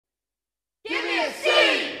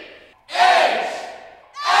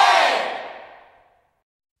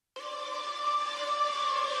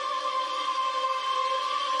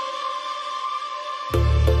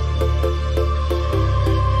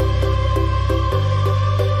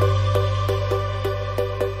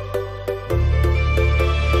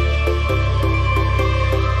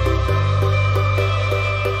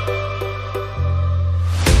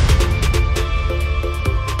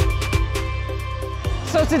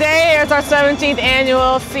Today is our 17th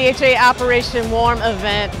annual CHA Operation Warm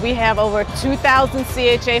event. We have over 2,000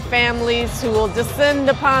 CHA families who will descend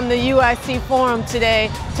upon the UIC Forum today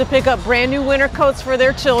to pick up brand new winter coats for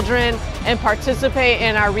their children and participate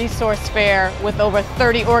in our resource fair with over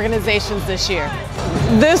 30 organizations this year.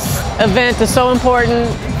 This event is so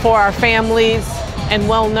important for our families and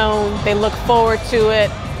well known. They look forward to it.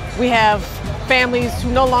 We have families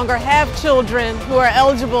who no longer have children who are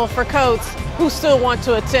eligible for coats who still want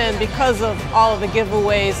to attend because of all of the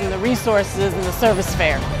giveaways and the resources and the service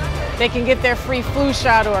fair. They can get their free flu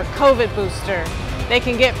shot or a COVID booster. They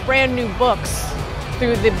can get brand new books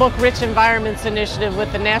through the Book Rich Environments Initiative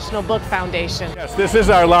with the National Book Foundation. Yes, this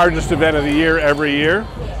is our largest event of the year every year,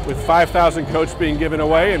 with 5,000 coats being given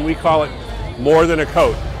away, and we call it more than a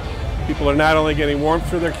coat. People are not only getting warmth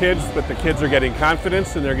for their kids, but the kids are getting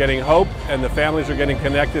confidence and they're getting hope, and the families are getting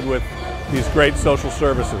connected with these great social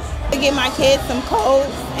services. I give my kids some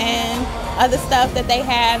coats and other stuff that they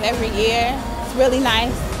have every year. It's really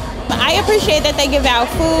nice. I appreciate that they give out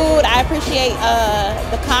food. I appreciate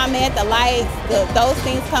the comment, the lights, those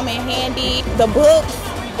things come in handy. The books,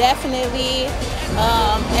 definitely,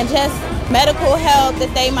 and just medical help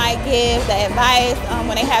that they might give, the advice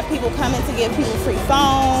when they have people coming to give people free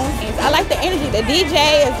phones. I like the energy, the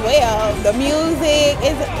DJ as well. The music,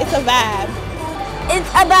 it's a vibe. It's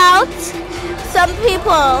about some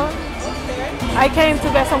people. I came to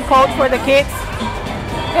get some coats for the kids.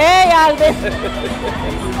 Hey, Alvin.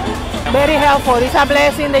 Very helpful. It's a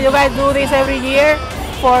blessing that you guys do this every year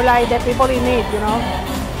for like the people in need, you know.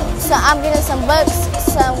 So I'm getting some books,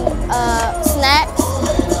 some snacks,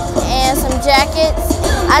 and some jackets.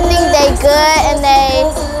 I think they good,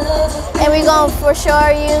 and we're gonna for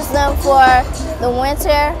sure use them for the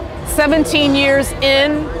winter. 17 years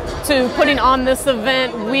in to putting on this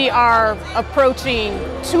event, we are approaching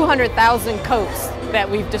 200,000 coats that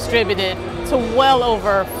we've distributed to well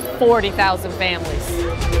over 40,000 families.